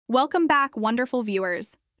Welcome back, wonderful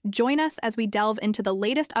viewers. Join us as we delve into the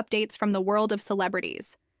latest updates from the world of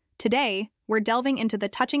celebrities. Today, we're delving into the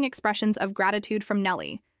touching expressions of gratitude from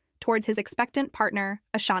Nelly towards his expectant partner,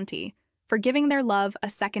 Ashanti, for giving their love a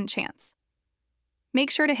second chance.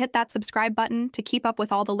 Make sure to hit that subscribe button to keep up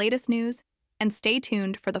with all the latest news and stay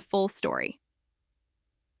tuned for the full story.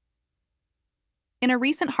 In a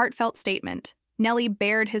recent heartfelt statement, Nelly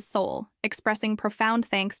bared his soul, expressing profound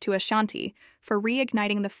thanks to Ashanti for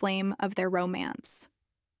reigniting the flame of their romance.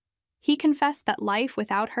 He confessed that life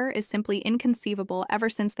without her is simply inconceivable ever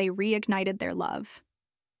since they reignited their love.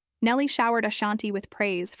 Nelly showered Ashanti with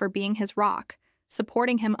praise for being his rock,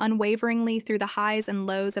 supporting him unwaveringly through the highs and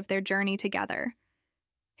lows of their journey together.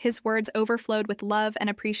 His words overflowed with love and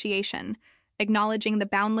appreciation, acknowledging the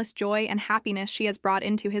boundless joy and happiness she has brought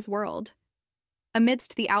into his world.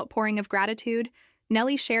 Amidst the outpouring of gratitude,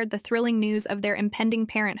 Nelly shared the thrilling news of their impending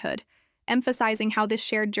parenthood, emphasizing how this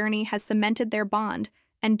shared journey has cemented their bond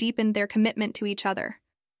and deepened their commitment to each other.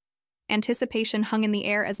 Anticipation hung in the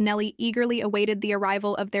air as Nelly eagerly awaited the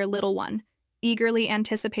arrival of their little one, eagerly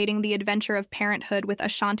anticipating the adventure of parenthood with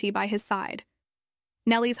Ashanti by his side.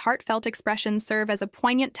 Nelly's heartfelt expressions serve as a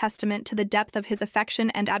poignant testament to the depth of his affection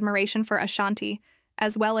and admiration for Ashanti,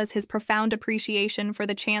 as well as his profound appreciation for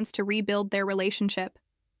the chance to rebuild their relationship.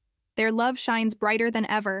 Their love shines brighter than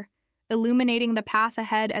ever, illuminating the path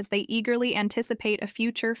ahead as they eagerly anticipate a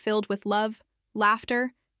future filled with love,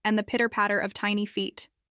 laughter, and the pitter-patter of tiny feet.